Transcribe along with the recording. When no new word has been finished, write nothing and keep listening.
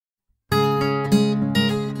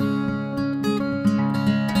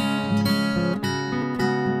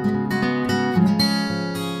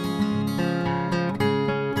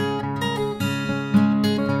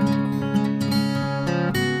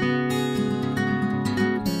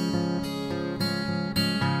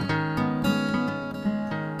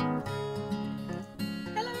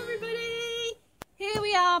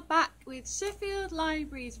are back with Sheffield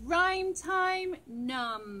Library's Rhyme Time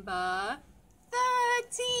number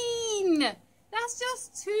 13. That's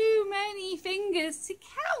just too many fingers to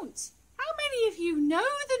count. How many of you know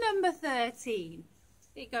the number 13?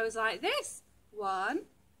 It goes like this. 1,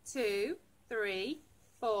 2, 3,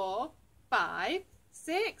 4, 5,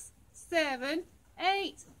 6, 7,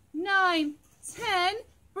 8, 9, 10.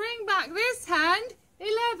 Bring back this hand.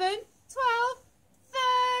 11, 12,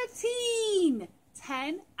 13.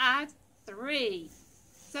 10 add 3.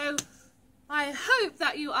 So I hope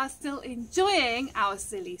that you are still enjoying our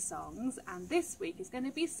silly songs, and this week is going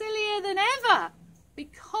to be sillier than ever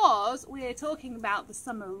because we're talking about the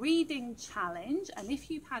summer reading challenge, and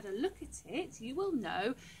if you've had a look at it you will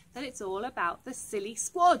know that it's all about the silly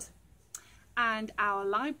squad. And our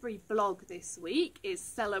library blog this week is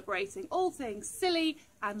celebrating all things silly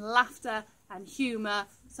and laughter and humour,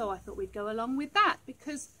 so I thought we'd go along with that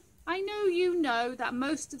because I know you know that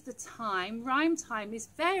most of the time Rhyme Time is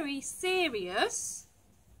very serious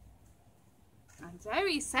and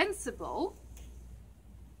very sensible,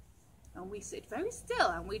 and we sit very still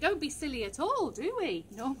and we don't be silly at all, do we?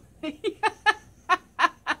 Normally.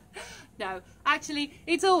 No, actually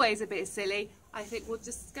it's always a bit silly. I think we'll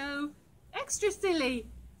just go extra silly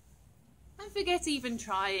and forget even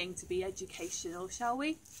trying to be educational, shall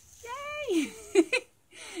we? Yay!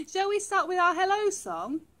 Shall we start with our hello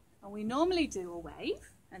song? And we normally do a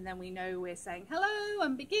wave, and then we know we're saying hello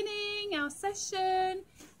and beginning our session,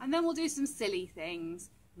 and then we'll do some silly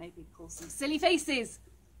things, maybe pull some silly faces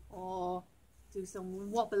or do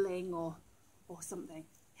some wobbling or something.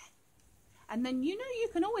 And then you know you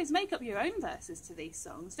can always make up your own verses to these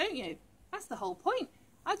songs, don't you? That's the whole point.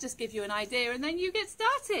 I'll just give you an idea and then you get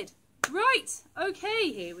started. Right,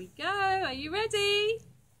 okay, here we go. Are you ready?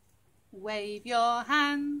 Wave your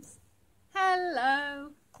hands.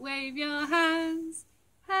 Hello. Wave your hands.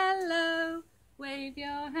 Hello. Wave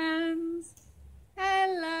your hands.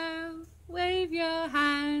 Hello. Wave your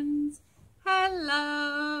hands.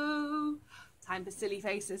 Hello. Time for silly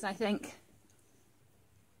faces, I think.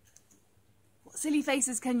 What silly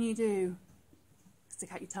faces can you do?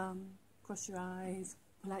 Stick out your tongue, cross your eyes,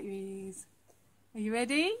 pull out your ears. Are you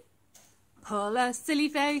ready? Pull a silly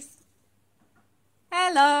face.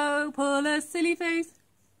 Hello, pull a silly face.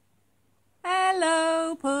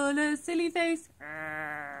 Hello, pull a silly face.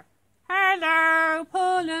 Hello,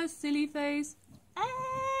 pull a silly face.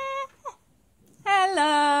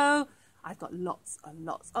 Hello. I've got lots and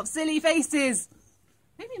lots of silly faces.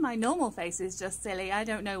 Maybe my normal face is just silly. I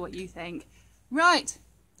don't know what you think. Right.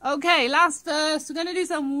 Okay, last verse. We're going to do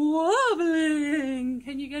some wobbling.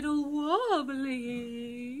 Can you get all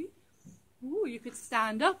wobbly? Ooh, you could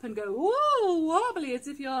stand up and go, whoa, wobbly, as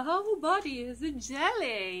if your whole body is a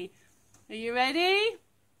jelly. Are you ready?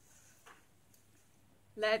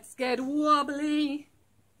 Let's get wobbly.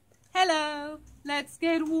 Hello, let's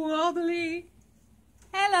get wobbly.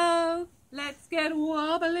 Hello, let's get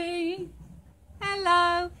wobbly.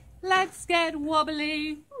 Hello, let's get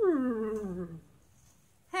wobbly.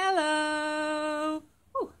 Hello.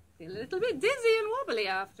 Ooh, feel a little bit dizzy and wobbly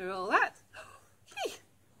after all that.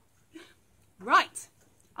 Right,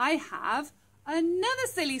 I have another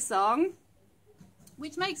silly song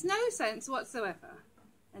which makes no sense whatsoever,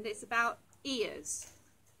 and it's about ears.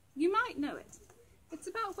 You might know it. It's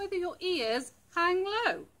about whether your ears hang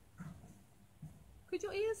low. Could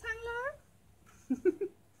your ears hang low?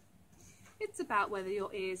 It's about whether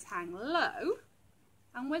your ears hang low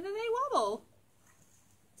and whether they wobble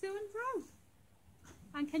to and fro.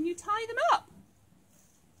 And can you tie them up?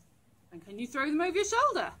 And can you throw them over your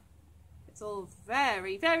shoulder? It's all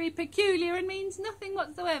very, very peculiar and means nothing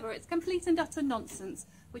whatsoever. It's complete and utter nonsense,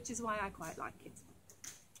 which is why I quite like it.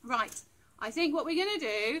 Right, I think what we're going to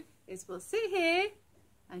do is we'll sit here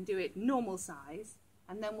and do it normal size,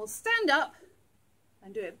 and then we'll stand up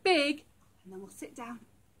and do it big, and then we'll sit down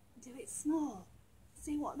and do it small.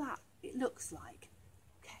 See what it looks like.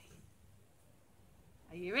 Okay.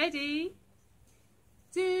 Are you ready?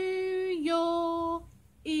 Do your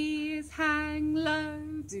ears hang low?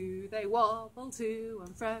 Do they wobble to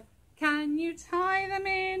and fro? Can you tie them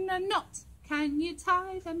in a knot? Can you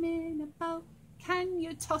tie them in a bow? Can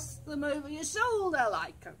you toss them over your shoulder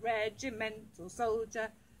like a regimental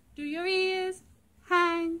soldier? Do your ears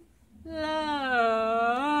hang low?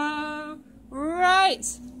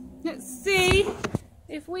 Right, let's see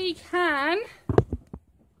if we can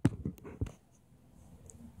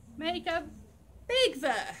make a big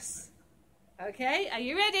verse. Okay, are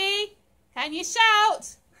you ready? Can you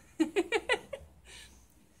shout?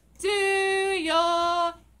 Do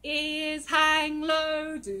your ears hang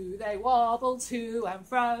low? Do they wobble to and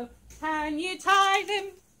fro? Can you tie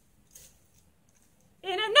them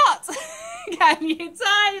in a knot? Can you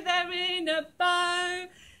tie them in a bow?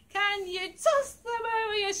 Can you toss them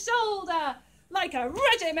over your shoulder like a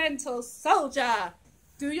regimental soldier?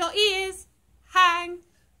 Do your ears hang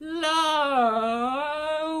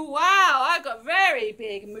low? Wow, I've got very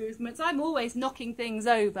big movements. I'm always knocking things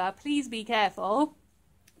over. Please be careful.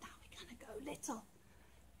 Now we're going to go little.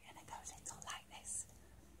 We're going to go little like this.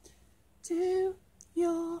 Do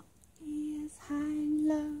your ears hang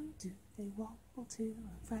low? Do they wobble to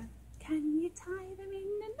and fro? Can you tie them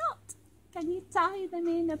in a knot? Can you tie them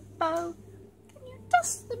in a bow? Can you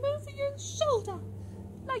toss them over your shoulder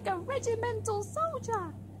like a regimental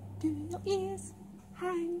soldier? Do your ears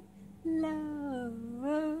hang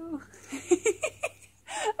low?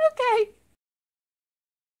 Okay.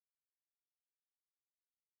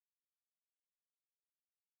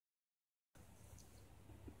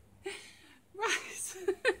 Right.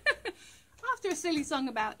 After a silly song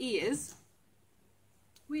about ears,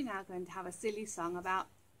 we're now going to have a silly song about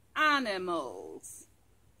animals.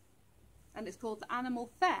 And it's called the Animal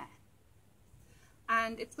Fair.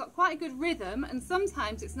 And it's got quite a good rhythm, and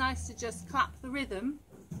sometimes it's nice to just clap the rhythm.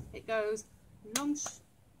 It goes long,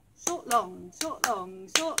 short, long, short, long,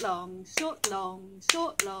 short, long, short, long,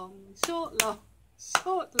 short, long, short, long,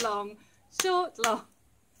 short, long, short, long.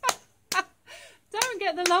 Don't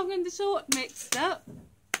get the long and the short mixed up.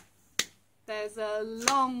 There's a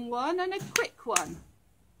long one and a quick one.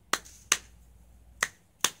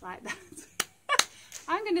 Like that.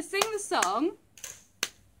 I'm going to sing the song.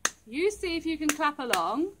 You see if you can clap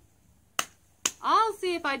along. I'll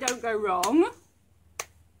see if I don't go wrong.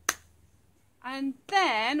 And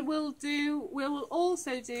then we'll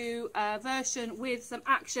also do a version with some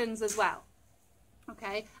actions as well.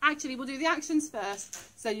 Okay, actually we'll do the actions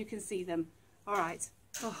first so you can see them. All right.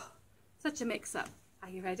 Oh, such a mix-up. Are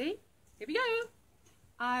you ready? Here we go.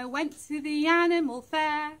 I went to the animal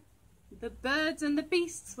fair. The birds and the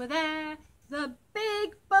beasts were there. The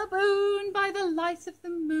big baboon by the light of the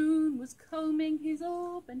moon was combing his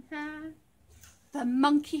auburn hair. The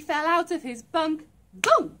monkey fell out of his bunk,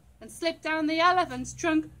 boom, and slipped down the elephant's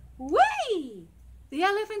trunk. Whee! The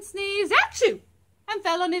elephant sneezed, achoo, and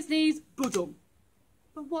fell on his knees, boom.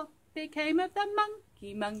 But what became of the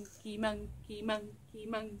monkey, monkey, monkey, monkey,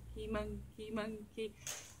 monkey, monkey, monkey?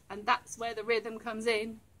 And that's where the rhythm comes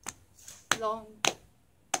in. Long.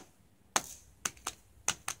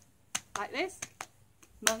 Like this.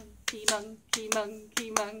 Monkey, monkey,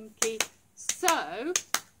 monkey, monkey. So,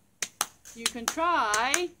 you can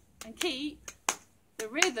try and keep the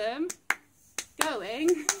rhythm going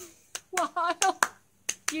while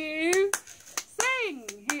you sing.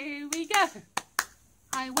 Here we go.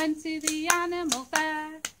 I went to the animal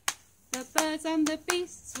fair. The birds and the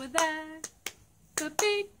beasts were there. The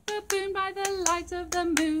big baboon by the light of the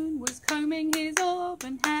moon was combing his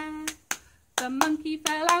auburn hair. The monkey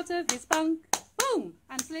fell out of his bunk, boom,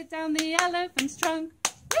 and slid down the elephant's trunk.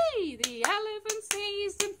 Whee! The elephant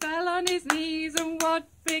sneezed and fell on his knees, and what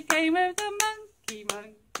became of the monkey,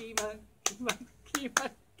 monkey, monkey, monkey,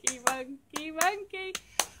 monkey, monkey, monkey?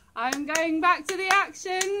 I'm going back to the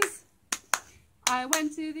actions. I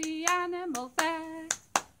went to the animal fair.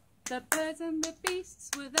 The birds and the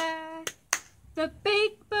beasts were there. The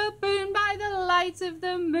big baboon by the light of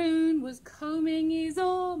the moon was combing his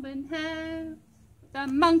auburn hair. The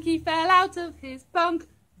monkey fell out of his bunk,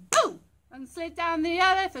 boom, and slid down the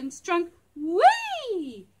elephant's trunk.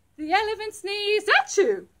 Whee! The elephant sneezed,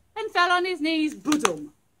 achoo, and fell on his knees,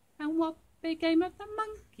 boom. And what became of the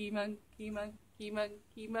monkey, monkey, monkey,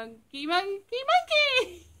 monkey, monkey, monkey,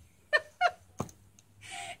 monkey?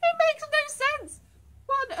 It makes no sense.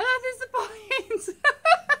 What on earth is the point?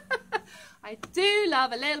 I do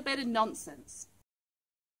love a little bit of nonsense.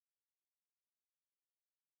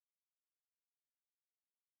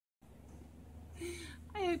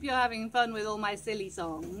 I hope you're having fun with all my silly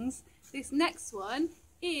songs. This next one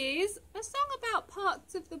is a song about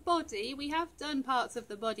parts of the body. We have done parts of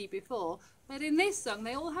the body before, but in this song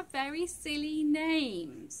they all have very silly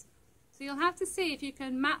names. So you'll have to see if you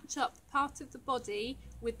can match up part of the body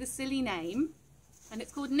with the silly name. And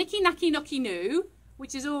it's called Nicky Nacky Knocky Noo,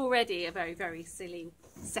 which is already a very, very silly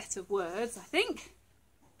set of words, I think.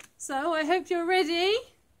 So I hope you're ready.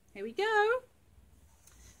 Here we go.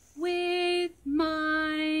 With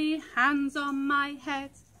my hands on my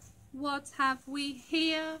head, what have we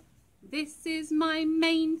here? This is my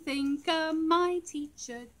main thinker, my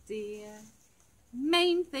teacher dear.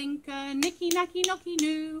 Main thinker, Nicky Nacky Knocky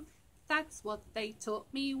Noo. That's what they taught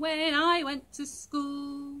me when I went to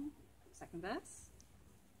school. Second verse.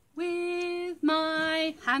 With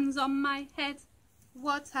my hands on my head,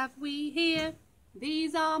 what have we here?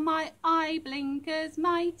 These are my eye blinkers,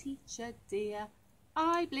 my teacher dear.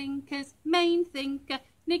 Eye blinkers, main thinker,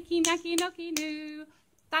 nicky nacky knocky noo.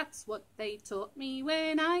 That's what they taught me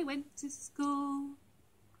when I went to school.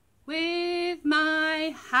 With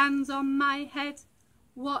my hands on my head,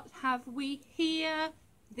 what have we here?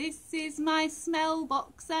 This is my smell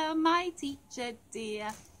boxer, my teacher dear.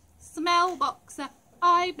 Smell boxer,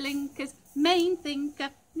 eye blinkers, main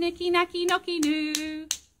thinker, nicky nacky knocky noo.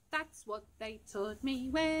 That's what they taught me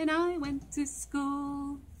when I went to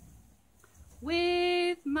school.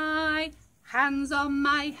 With my hands on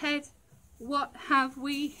my head, what have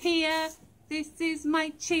we here? This is my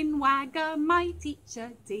chin wagger, my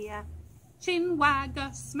teacher dear. Chin wagger,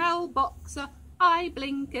 smell boxer, eye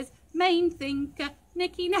blinkers, main thinker,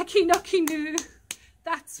 nicky nacky knocky noo.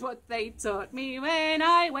 That's what they taught me when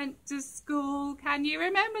I went to school. Can you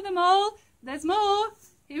remember them all? There's more.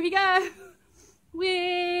 Here we go.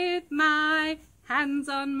 With my hands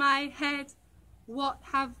on my head, what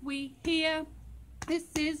have we here? This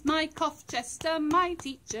is my cough chester, my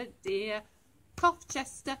teacher dear. Cough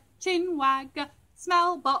chester, chin wagger,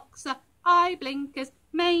 smell boxer, eye blinkers,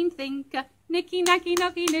 main thinker, nicky nacky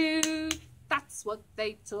knocky noo. That's what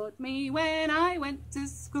they taught me when I went to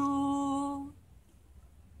school.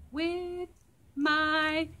 With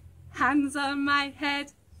my hands on my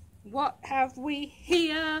head, what have we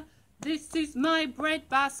here? This is my bread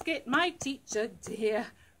basket, my teacher dear.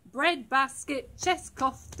 Bread basket, chest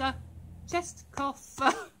coffer,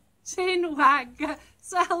 chin wagger,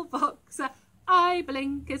 smell boxer, eye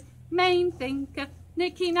blinkers, main thinker,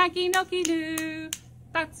 nicky nacky knocky noo.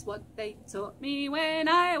 That's what they taught me when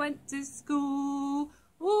I went to school.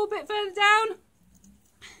 Oh, a bit further down.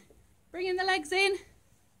 Bringing the legs in.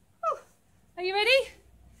 Whew. Are you ready?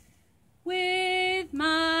 With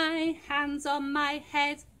my hands on my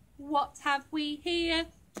head, what have we here?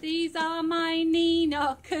 These are my knee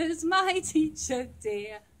knockers, my teacher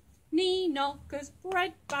dear. Knee knockers,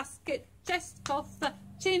 bread basket, chest coffer,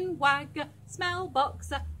 chin wagger, smell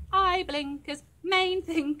boxer, eye blinkers, main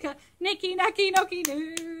thinker, nicky nacky knocky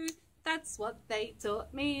noo. That's what they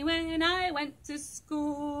taught me when I went to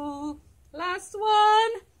school. Last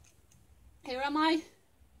one. Here are my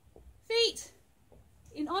feet.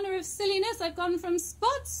 In honour of silliness, I've gone from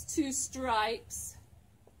spots to stripes.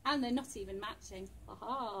 And they're not even matching.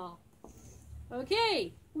 Aha.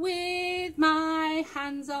 Okay, with my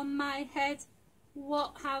hands on my head,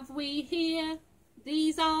 what have we here?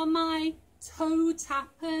 These are my toe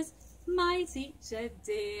tappers, my teacher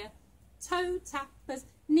dear. Toe tappers,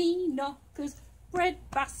 knee knockers, bread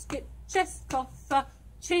basket, chest coffer,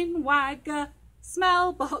 chin wagger,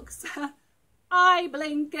 smell boxer, eye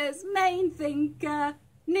blinkers, main thinker,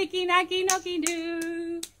 nicky nacky knocky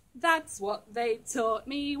noo. That's what they taught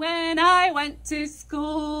me when I went to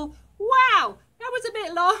school. Wow, that was a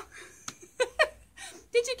bit long.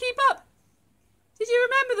 Did you keep up? Did you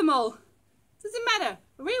remember them all? Doesn't matter.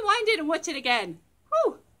 Rewind it and watch it again.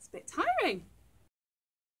 Whew, it's a bit tiring.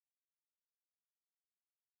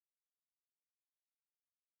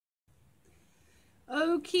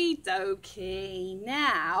 Okie dokie.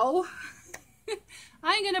 Now,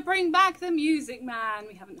 I'm going to bring back the Music Man.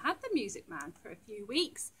 We haven't had the Music Man for a few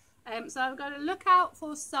weeks. So I've got to look out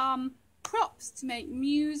for some props to make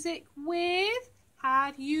music with.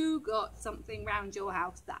 Have you got something round your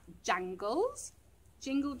house that jangles?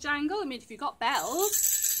 Jingle jangle. I mean, if you've got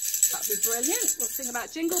bells, that'd be brilliant. We'll sing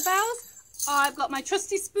about jingle bells. I've got my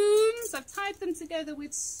trusty spoons. I've tied them together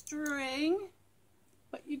with string.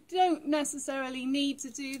 But you don't necessarily need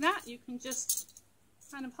to do that. You can just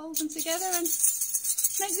kind of hold them together and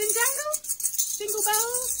make them jangle. Jingle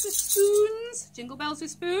bells with spoons. Jingle bells with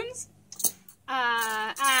spoons.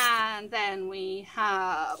 And then we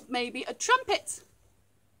have maybe a trumpet.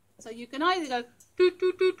 So you can either go doot,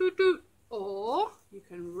 doot, doot, doot, doot, or you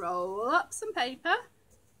can roll up some paper.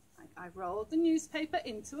 Like I've rolled the newspaper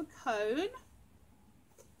into a cone.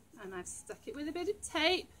 And I've stuck it with a bit of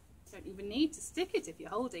tape. Don't even need to stick it if you're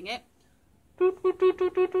holding it. Doot, doot, doot,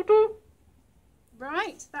 doot, doot, doot, doot.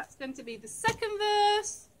 Right, that's going to be the second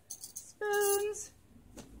verse. Spoons,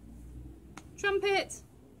 trumpet.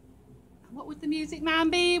 And what would the Music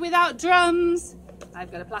Man be without drums?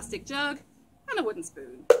 I've got a plastic jug and a wooden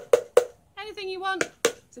spoon. Anything you want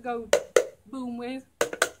to go boom with.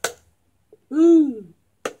 Boom.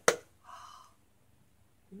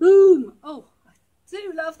 Boom. Oh, I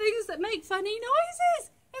do love things that make funny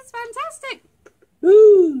noises. It's fantastic.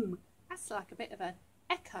 Boom. That's like a bit of an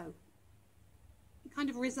echo. It kind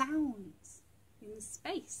of resounds in the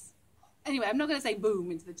space. Anyway, I'm not going to say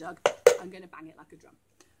boom into the jug. I'm going to bang it like a drum.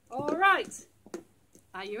 All right.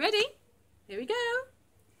 Are you ready? Here we go.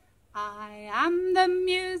 I am the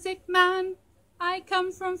music man. I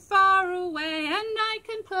come from far away and I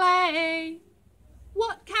can play.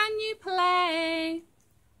 What can you play?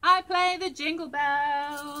 I play the jingle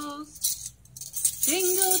bells.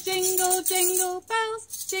 Jingle, jingle, jingle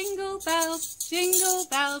bells, jingle bells, jingle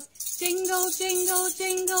bells, jingle, jingle,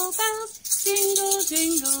 jingle bells, jingle,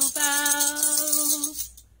 jingle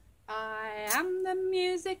bells. I am the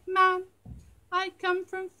music man. I come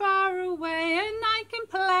from far away and I can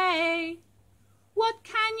play. What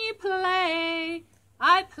can you play?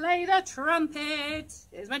 I play the trumpet.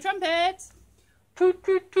 Here's my trumpet. Toot,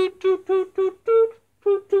 toot, toot, toot, toot, toot, toot,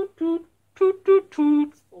 toot, toot, toot, toot, toot,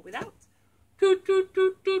 toot. Or without. Toot, toot,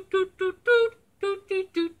 toot, toot, toot, toot, toot, toot,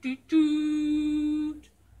 toot, toot, toot, toot.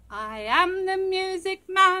 I am the music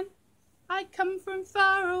man. I come from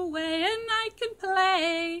far away and I can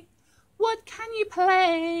play. What can you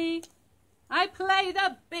play? I play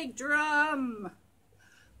the big drum.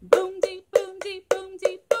 Boom dee boom dee boom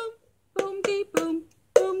dee boom, boom dee boom,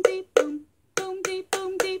 boom dee boom, boom dee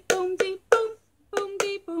boom dee boom dee boom, boom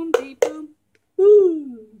dee boom dee boom.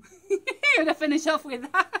 Boom. I'm gonna finish off with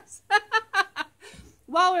that.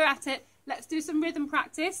 While we're at it, let's do some rhythm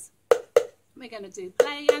practice. We're gonna do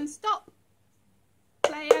play and stop.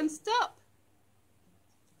 Play and stop.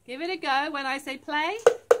 Give it a go. When I say play,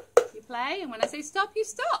 you play, and when I say stop, you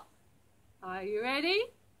stop. Are you ready?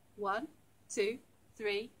 1, 2,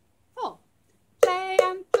 3, 4. Play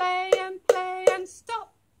and play and play and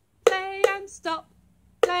stop. Play and stop.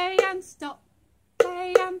 Play and stop.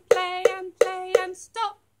 Play and play and play and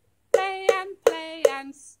stop. Play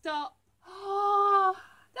and stop. Oh,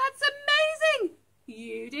 that's amazing!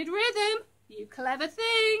 You did rhythm. You clever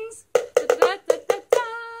things. Da, da, da, da, da, da.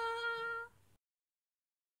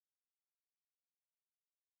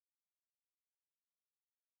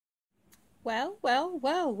 Well, well,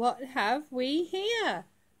 well, what have we here?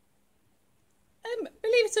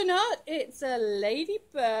 Believe it or not, it's a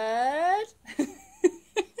ladybird.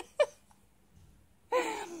 I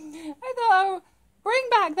thought I'll bring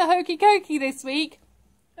back the hokey cokey this week.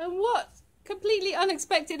 And what completely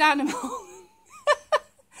unexpected animal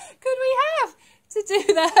could we have to do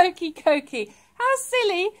the hokey cokey? How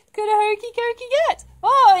silly could a hokey cokey get?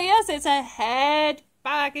 Oh yes, it's a head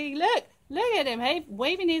bagging. Look at him, hey,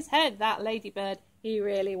 waving his head, that ladybird. He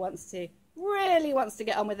really wants to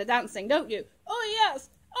get on with the dancing, don't you? Oh yes,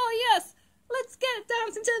 let's get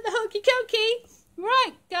dancing to the hokey cokey.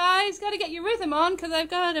 Right, guys, got to get your rhythm on because I've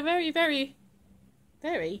got a very, very,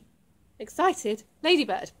 very excited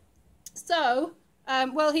ladybird. So,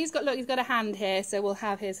 well, he's got a hand here, so we'll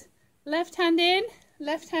have his left hand in,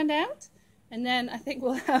 left hand out, and then I think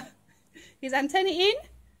we'll have his antennae in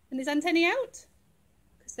and his antennae out.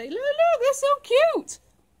 Say, look, they're so cute.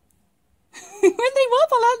 When they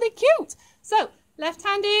wobble, aren't they cute? So, left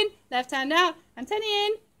hand in, left hand out, antennae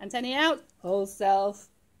in, antennae out, whole self,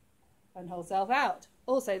 and whole self out.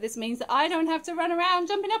 Also, this means that I don't have to run around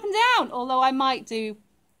jumping up and down, although I might do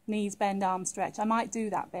knees, bend, arm, stretch. I might do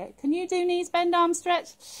that bit. Can you do knees, bend, arm,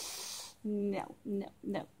 stretch? No.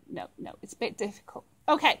 It's a bit difficult.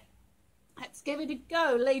 Okay, let's give it a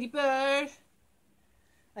go, ladybird.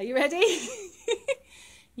 Are you ready?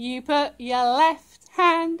 You put your left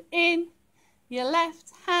hand in, your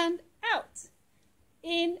left hand out.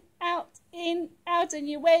 In, out, and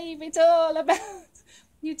you wave it all about.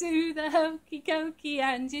 You do the hokey cokey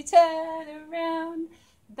and you turn around.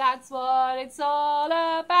 That's what it's all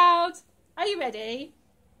about. Are you ready?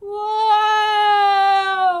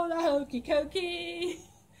 Whoa, the hokey cokey.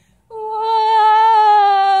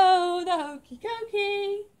 Whoa, the hokey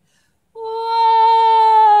cokey.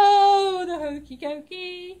 Whoa, the hokey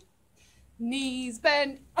cokey. Knees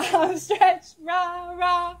bent, arms stretched, rah,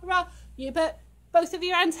 rah, rah. You put both of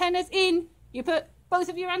your antennas in. You put both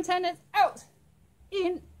of your antennas out.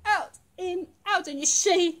 In, out, and you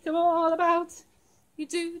shake them all about. You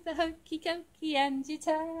do the hokey cokey and you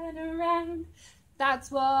turn around. That's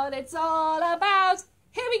what it's all about.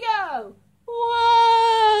 Here we go.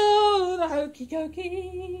 Whoa, the hokey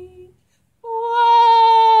cokey.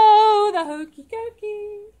 Whoa, the hokey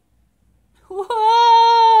cokey.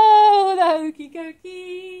 Whoa, the hokey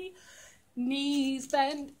cokey. Knees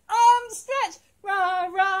bent, arms stretched, rah,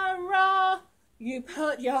 rah, rah. You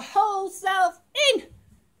put your whole self in,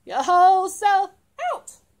 your whole self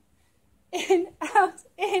out. In,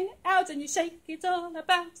 out, and you shake it all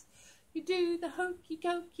about. You do the hokey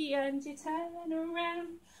cokey and you turn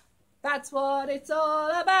around. That's what it's all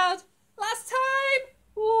about. Last time.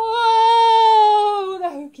 Whoa, the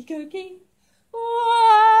hokey cokey.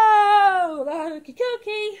 Whoa, the hokey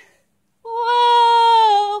cokey.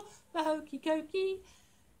 Whoa, the hokey cokey.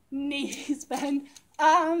 Knees bend,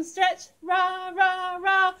 arms stretch, rah, rah,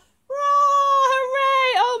 rah, rah,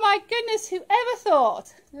 hooray! Oh my goodness, who ever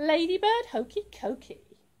thought? Ladybird hokey cokey.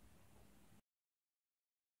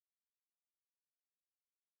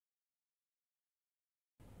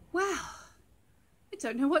 Wow, I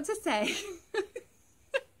don't know what to say.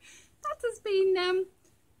 That has been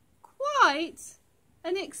quite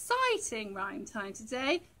an exciting rhyme time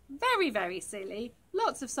today. Very, very silly.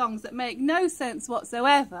 Lots of songs that make no sense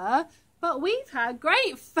whatsoever, but we've had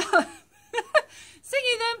great fun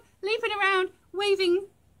singing them, leaping around, waving,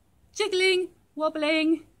 jiggling,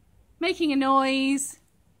 wobbling, making a noise,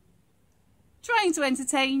 trying to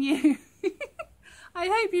entertain you. I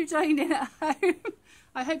hope you joined in at home.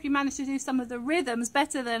 I hope you managed to do some of the rhythms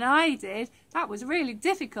better than I did. That was really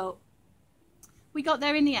difficult. We got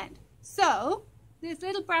there in the end. So, this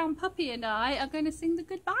little brown puppy and I are going to sing the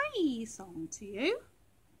goodbye song to you.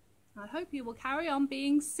 I hope you will carry on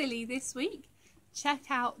being silly this week. Check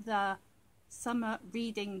out the Summer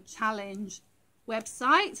Reading Challenge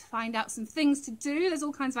website. Find out some things to do. There's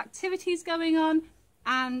all kinds of activities going on.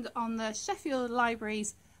 And on the Sheffield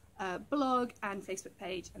Library's blog and Facebook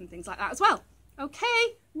page and things like that as well.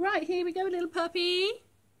 Okay, right, here we go, little puppy.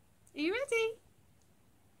 Are you ready?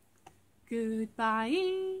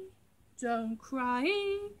 Goodbye, don't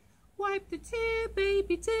cry. Wipe the tear,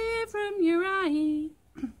 baby tear, from your eye.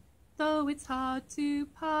 Though it's hard to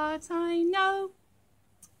part, I know.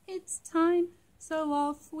 It's time, so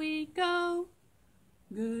off we go.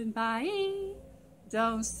 Goodbye,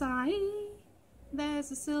 don't sigh.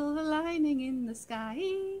 There's a silver lining in the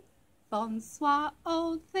sky. Bonsoir,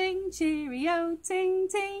 old thing, cheerio, ting,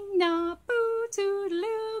 ting, na, boo,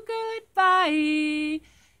 toodaloo, goodbye.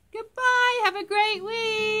 Goodbye, have a great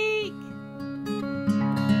week.